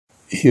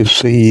You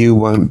see, you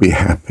won't be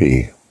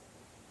happy.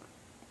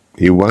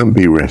 You won't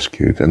be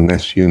rescued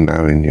unless you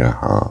know in your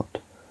heart,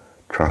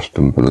 trust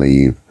and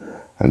believe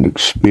and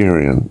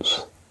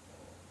experience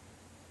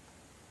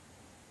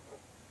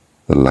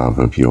the love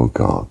of your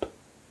God.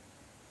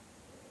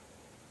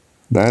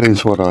 That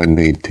is what I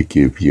need to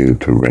give you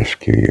to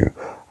rescue you.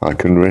 I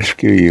can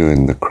rescue you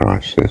in the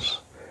crisis.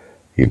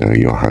 You know,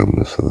 you're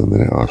homeless at the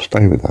minute. I'll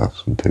stay with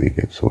us until you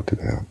get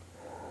sorted out.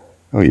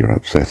 Oh, you're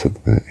upset at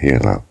the minute. Here,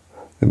 love.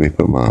 Let me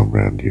put my arm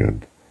around you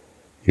and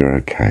you're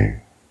okay.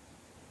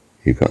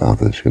 You've got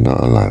others. You're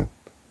not alone.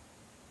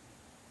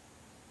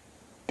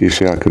 Do you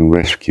see, I can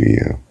rescue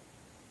you.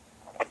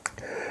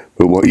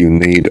 But what you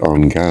need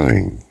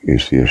ongoing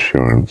is the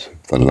assurance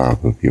of the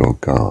love of your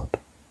God.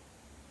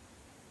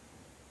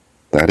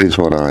 That is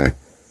what I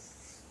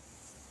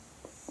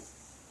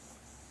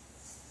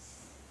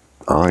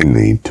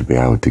need to be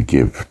able to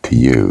give to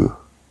you.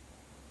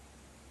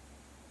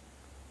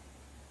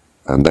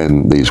 And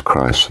then these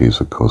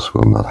crises, of course,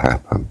 will not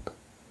happen.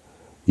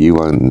 You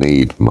won't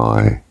need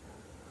my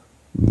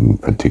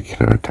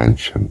particular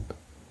attention,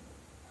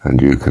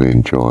 and you can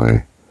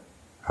enjoy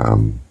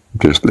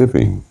just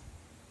living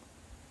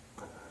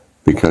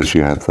because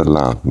you have the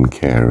love and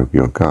care of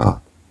your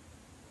God.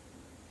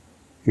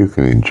 You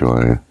can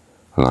enjoy,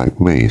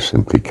 like me,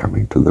 simply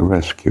coming to the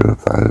rescue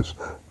of those,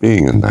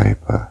 being a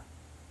neighbour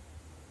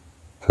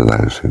to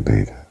those who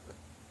need it.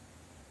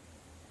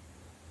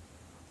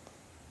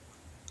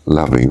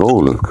 Loving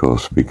all, of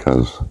course,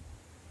 because,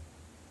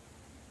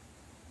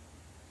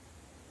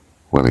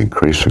 well,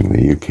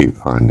 increasingly you keep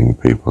finding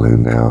people who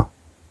now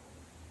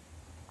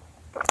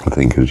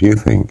think as you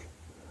think,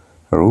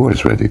 are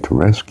always ready to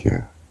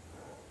rescue.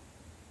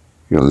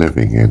 You're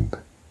living in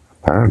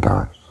a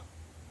paradise,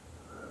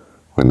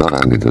 where not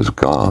only does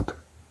God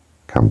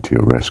come to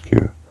your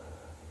rescue,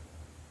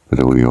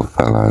 but all your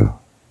fellow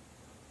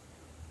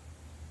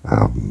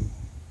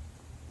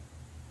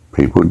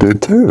people do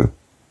too.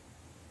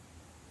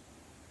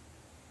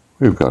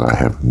 We've got a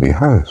heavenly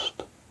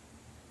host.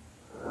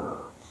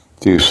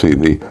 Do you see,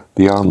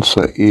 the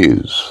answer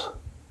is,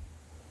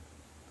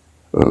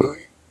 for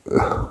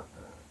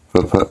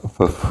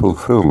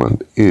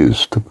fulfillment,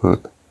 is to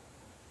put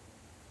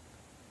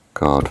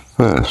God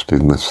first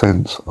in the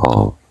sense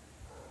of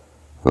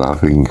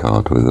loving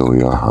God with all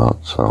your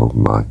heart, soul,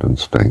 mind and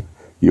strength.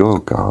 Your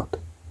God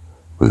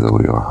with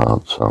all your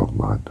heart, soul,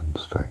 mind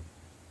and strength.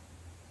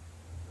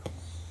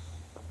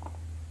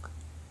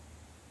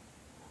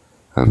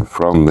 And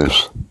from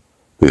this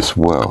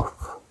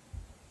wealth,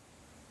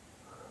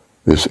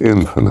 this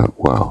infinite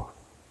wealth,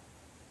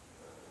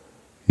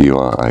 you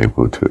are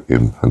able to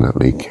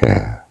infinitely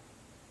care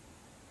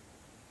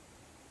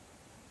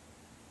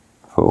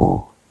for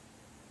all.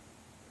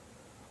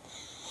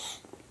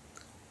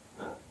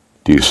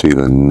 Do you see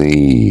the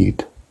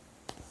need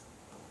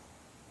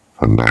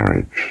for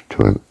marriage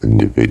to an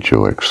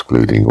individual,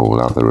 excluding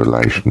all other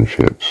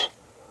relationships,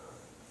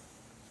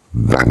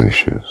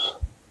 vanishes?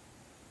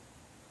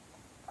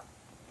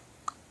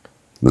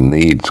 The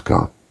need's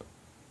gone.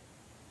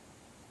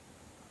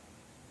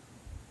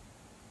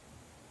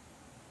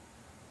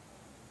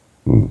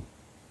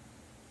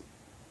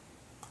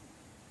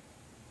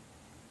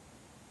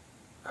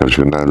 Because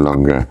you're no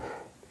longer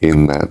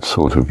in that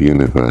sort of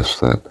universe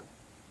that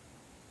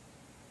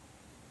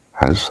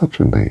has such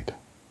a need.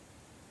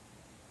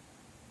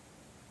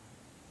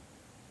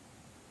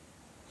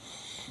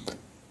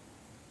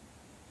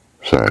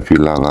 So if you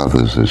love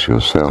others as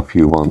yourself,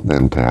 you want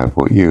them to have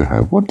what you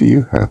have. What do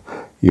you have?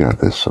 You have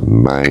this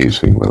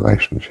amazing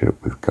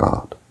relationship with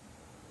God.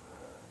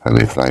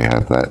 And if they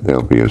have that,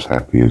 they'll be as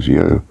happy as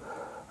you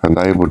and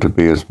able to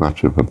be as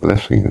much of a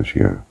blessing as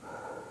you.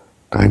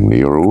 Namely,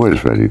 you're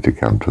always ready to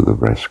come to the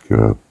rescue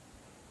of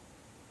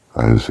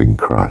those in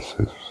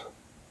crisis.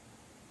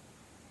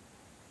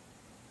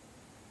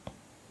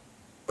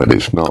 But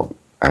it's not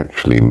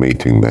actually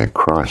meeting their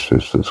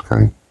crisis that's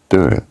going to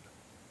do it.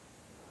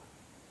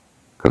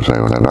 Because they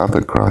will have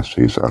other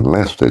crises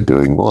unless they're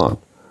doing what?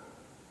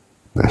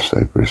 Unless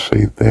they've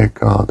received their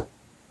God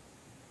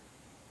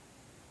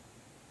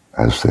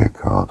as their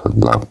God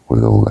and love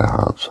with all their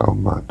heart, soul,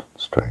 mind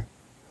and strength.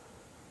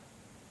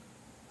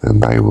 Then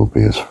they will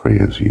be as free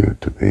as you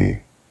to be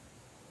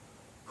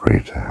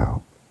free to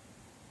help.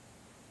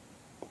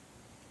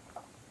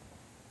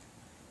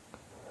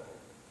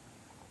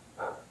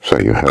 So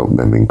you help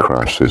them in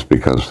crisis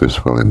because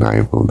this will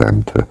enable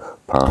them to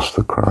pass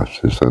the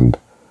crisis and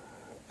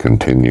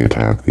continue to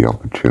have the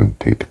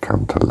opportunity to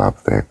come to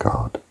love their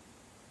God.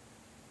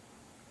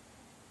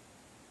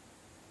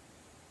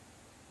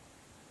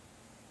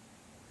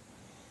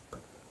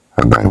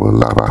 And they will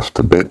love us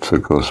to bits,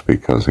 of course,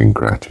 because in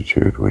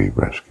gratitude we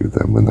rescued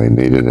them when they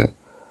needed it.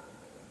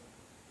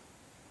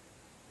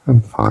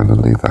 And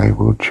finally they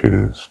will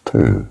choose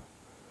too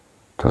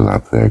to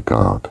love their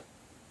God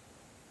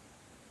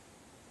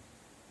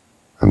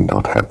and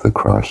not have the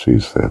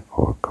crises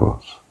therefore, of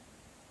course.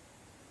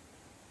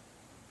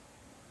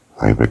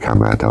 They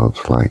become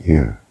adults like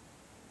you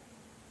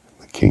in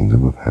the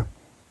kingdom of heaven.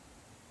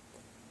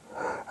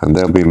 And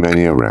there'll be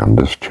many around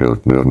us,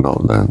 children who have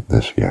not learnt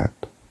this yet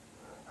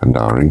and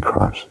are in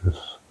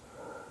crisis.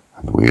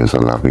 And we as a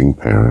loving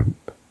parent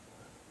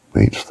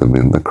meets them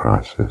in the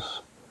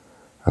crisis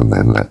and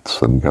then lets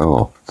them go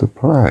off to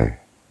play.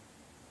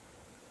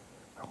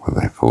 And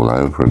when they fall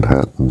over and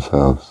hurt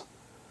themselves,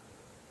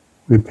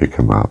 we pick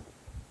them up,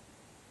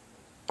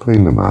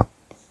 clean them up,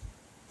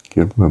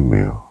 give them a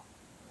meal,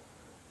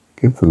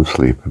 give them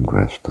sleep and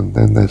rest, and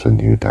then there's a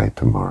new day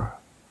tomorrow.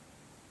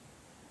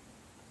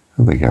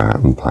 And they go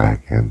out and play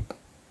again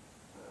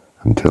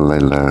until they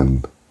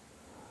learn,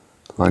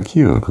 like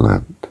you have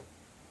learnt,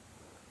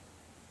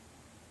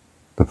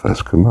 the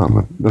first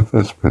commandment, the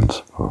first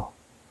principle,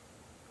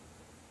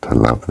 to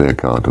love their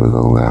God with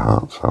all their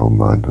heart, soul,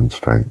 mind and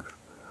strength.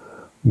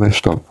 And they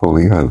stop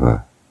falling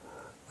over.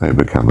 They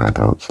become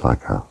adults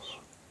like us.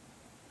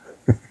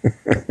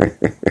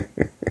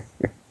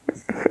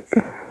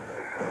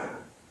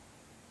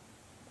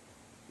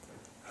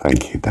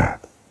 Thank you, Dad.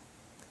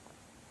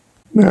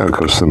 Now, of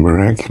course, the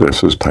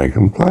miraculous has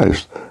taken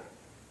place.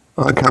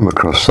 I come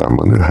across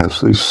someone who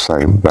has these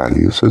same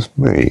values as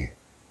me.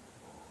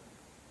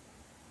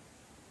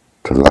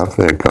 To love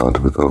their God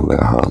with all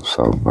their heart,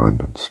 soul,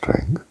 mind and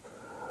strength,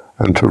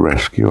 and to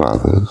rescue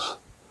others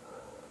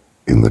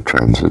in the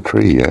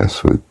transitory,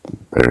 yes, with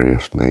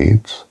various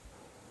needs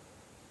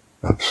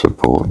of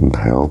support and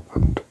help,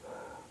 and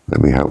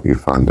let me help you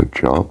find a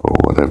job or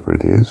whatever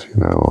it is,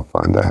 or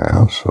find a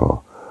house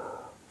or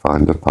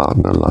find a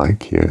partner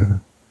like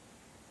you.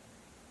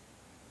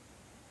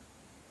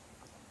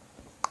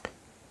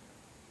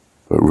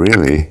 But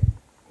really,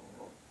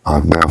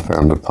 I've now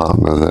found a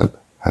partner that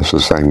has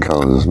the same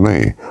goal as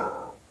me,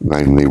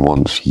 namely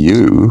wants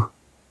you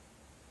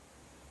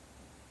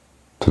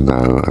to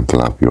know and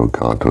love your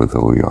God with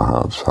all your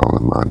heart, soul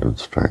and mind and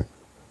strength.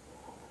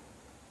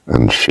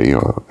 And she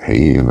or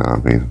he,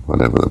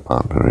 whatever the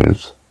partner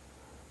is,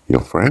 your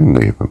friend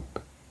even.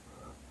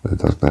 It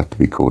doesn't have to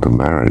be called a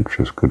marriage,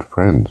 just good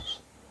friends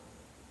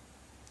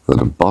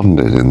that are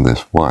bonded in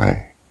this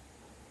way.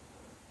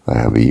 They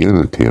have a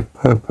unity of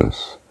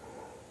purpose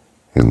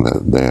in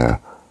that their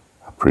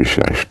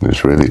appreciation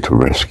is really to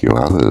rescue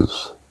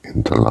others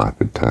into life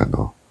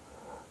eternal,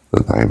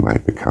 that they may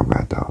become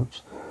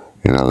adults.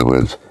 In other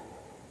words,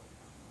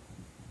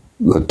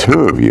 the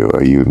two of you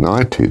are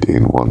united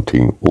in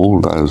wanting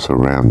all those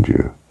around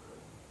you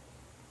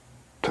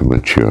to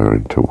mature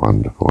into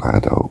wonderful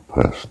adult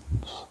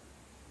persons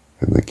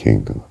in the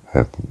kingdom of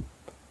heaven.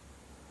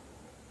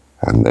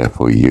 And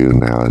therefore you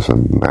now as a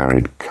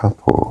married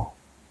couple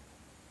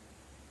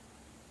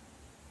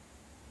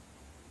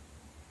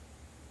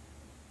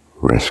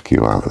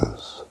rescue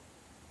others.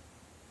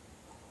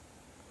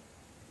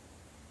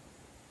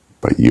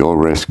 But your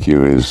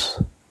rescue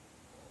is,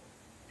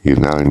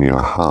 in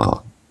your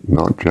heart,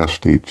 not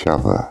just each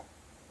other,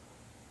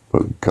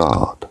 but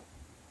God.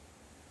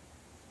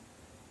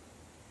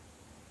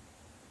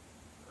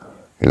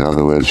 In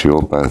other words,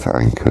 you're both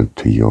anchored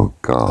to your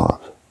God.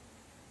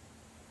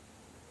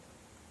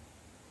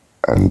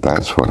 And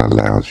that's what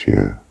allows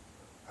you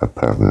a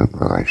permanent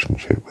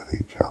relationship with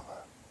each other.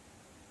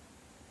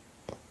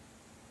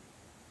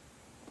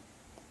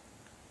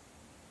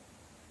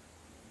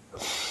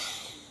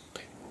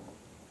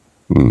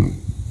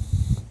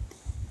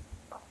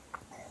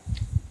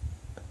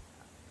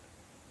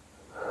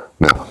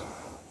 Now,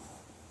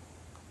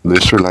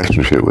 this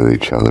relationship with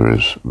each other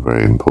is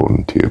very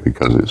important to you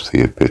because it's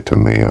the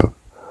epitome of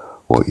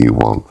what you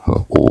want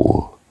for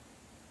all.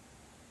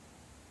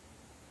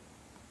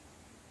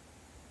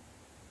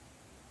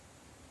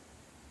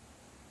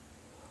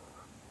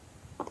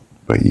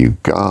 But you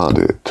guard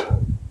it,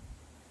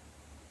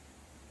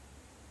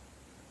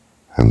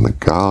 and the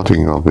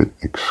guarding of it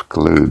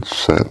excludes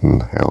certain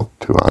help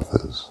to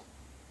others.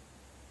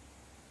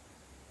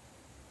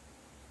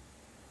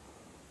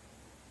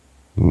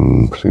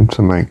 Seems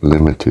to make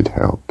limited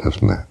help,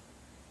 doesn't it?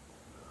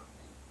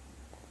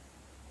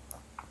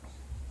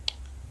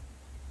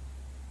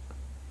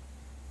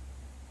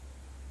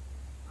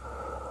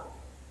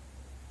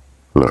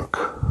 Look,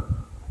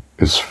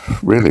 it's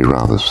really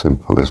rather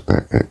simple, isn't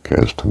it? It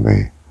occurs to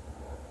me.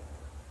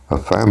 A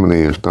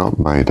family is not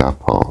made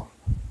up of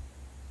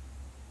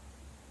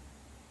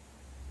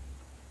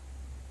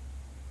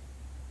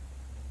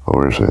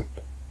or is it?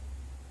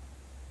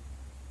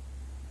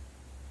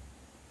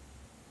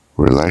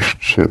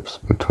 Relationships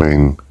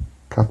between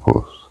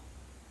couples.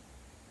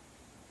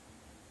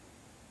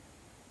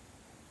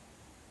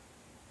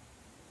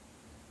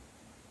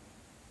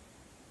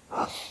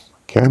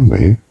 Can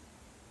be.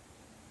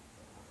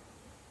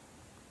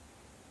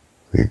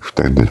 The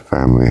extended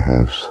family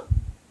has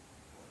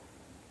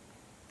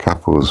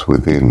couples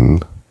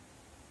within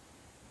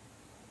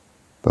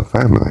the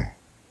family.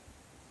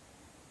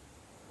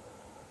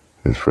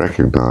 It's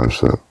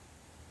recognized that,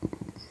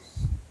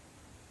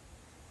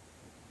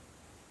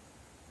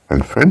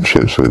 and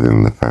friendships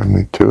within the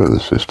family, two of the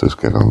sisters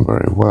get on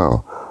very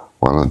well.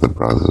 One of the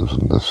brothers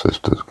and the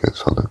sisters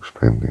gets on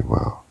extremely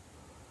well.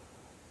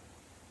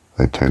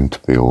 They tend to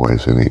be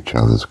always in each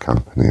other's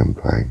company and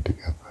playing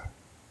together.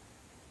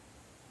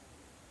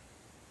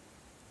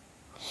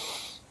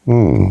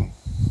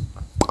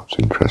 That's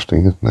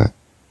interesting, isn't it?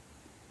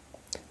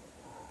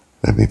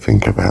 Let me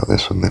think about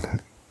this a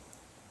minute.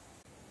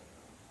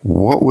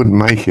 What would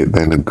make it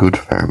then a good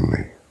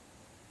family?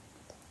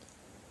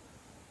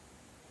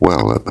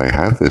 Well, that they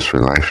have this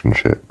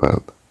relationship,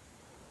 but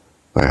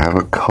they have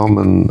a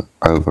common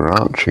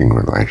overarching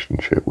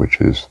relationship, which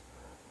is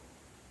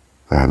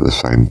they have the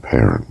same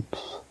parents.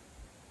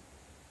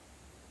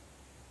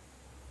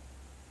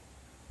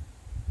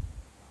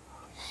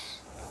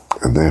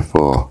 And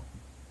therefore,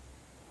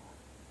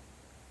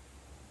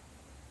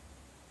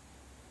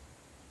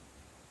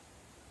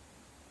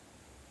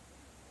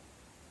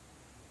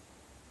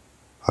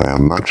 they are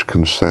much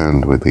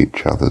concerned with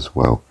each other's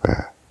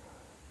welfare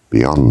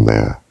beyond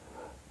their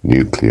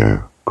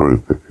nuclear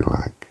group, if you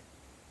like,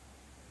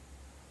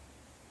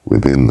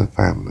 within the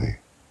family,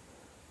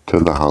 to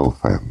the whole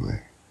family.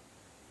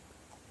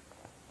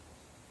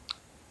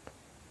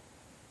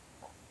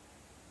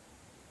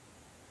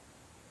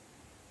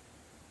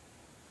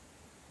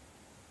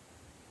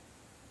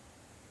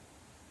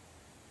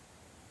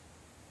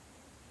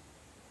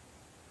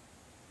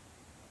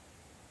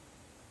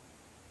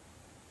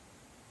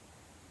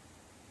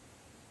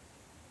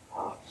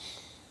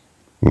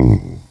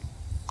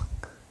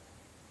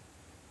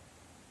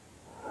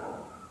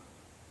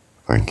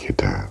 Thank you,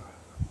 Dad.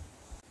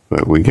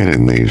 But we get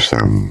in these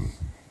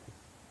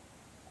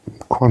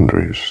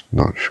quandaries,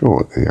 not sure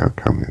what the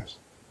outcome is.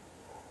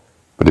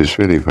 But it's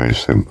really very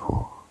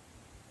simple.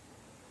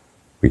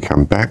 We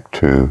come back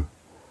to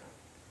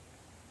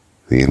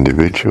the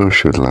individual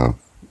should love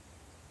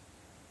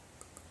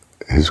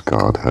his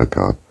God, her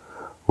God,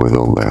 with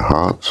all their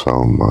heart,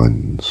 soul,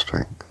 mind, and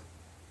strength.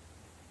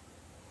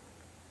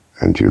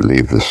 And you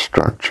leave the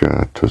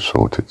structure to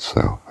sort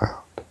itself out.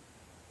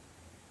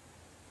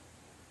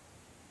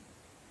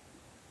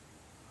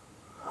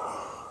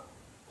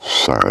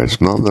 So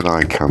it's not that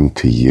I come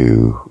to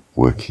you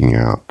working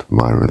out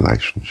my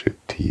relationship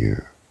to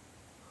you.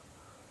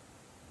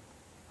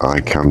 I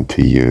come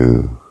to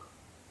you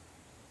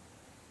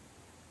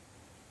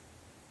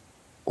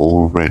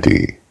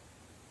already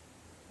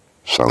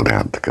sold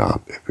out to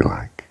God, if you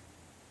like.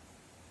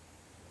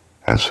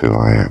 That's who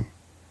I am.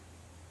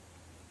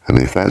 And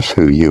if that's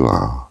who you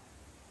are,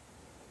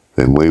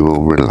 then we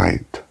will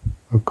relate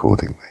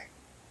accordingly.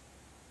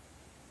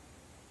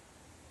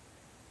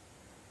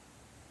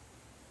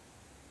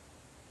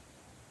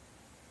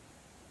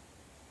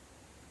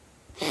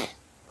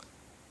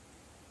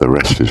 The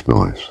rest is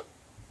noise.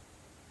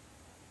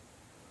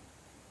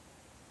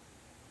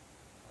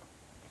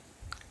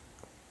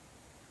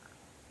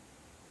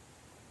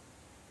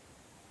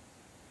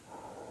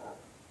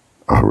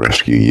 I'll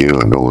rescue you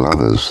and all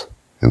others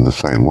in the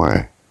same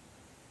way.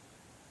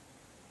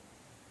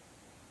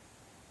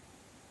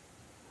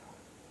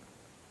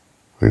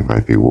 We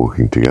may be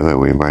walking together,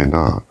 we may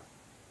not.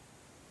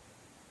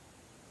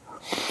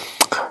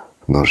 I'm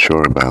not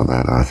sure about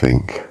that. I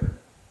think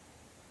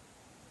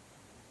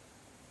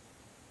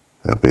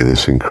there'll be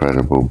this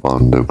incredible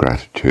bond of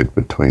gratitude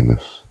between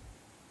us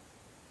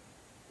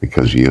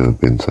because you have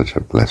been such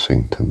a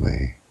blessing to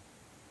me.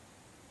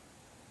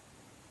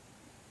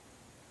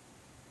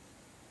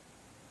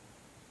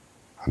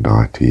 And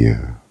I to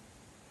you.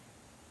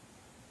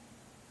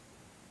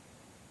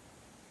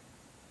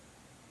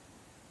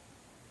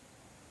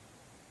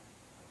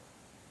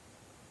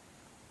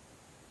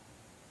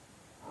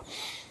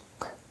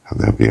 And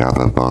there'll be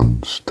other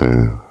bonds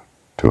to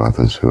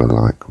others who are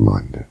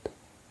like-minded.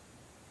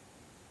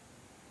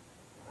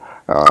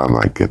 Oh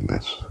my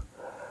goodness.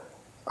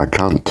 I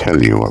can't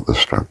tell you what the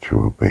structure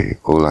will be.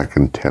 All I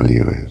can tell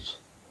you is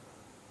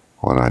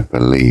what I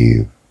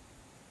believe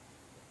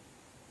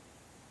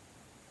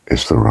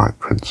is the right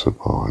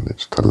principle, and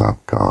it's to love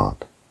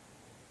God,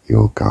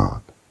 your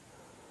God,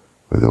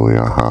 with all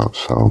your heart,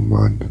 soul,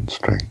 mind and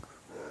strength.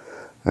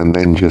 And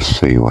then just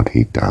see what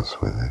he does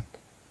with it.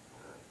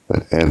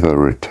 But ever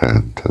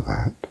return to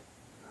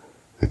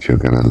that you're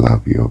going to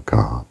love your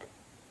God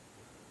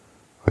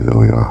with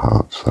all your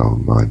heart, soul,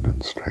 mind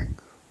and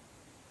strength.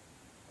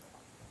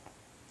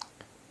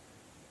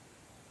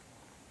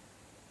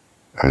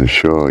 And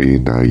sure, you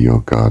know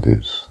your God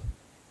is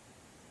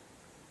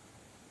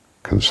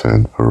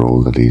concerned for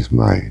all that he's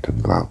made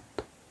and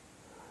loved.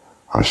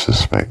 I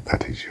suspect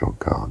that is your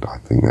God. I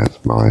think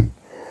that's mine.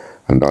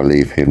 And I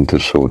leave him to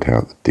sort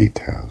out the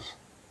details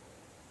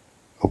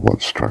of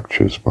what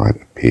structures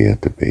might appear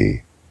to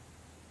be.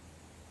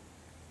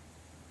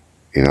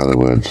 In other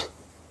words,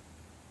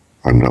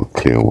 I'm not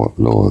clear what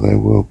law there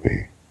will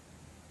be.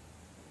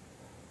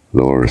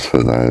 Law is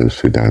for those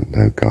who don't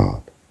know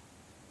God.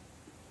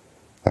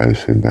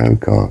 Those who know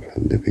God are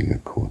living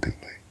accordingly.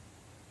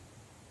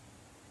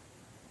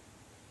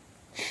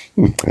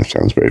 That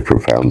sounds very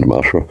profound,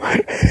 Marshall.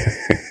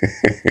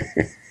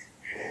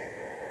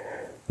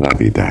 Love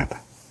you, Dad.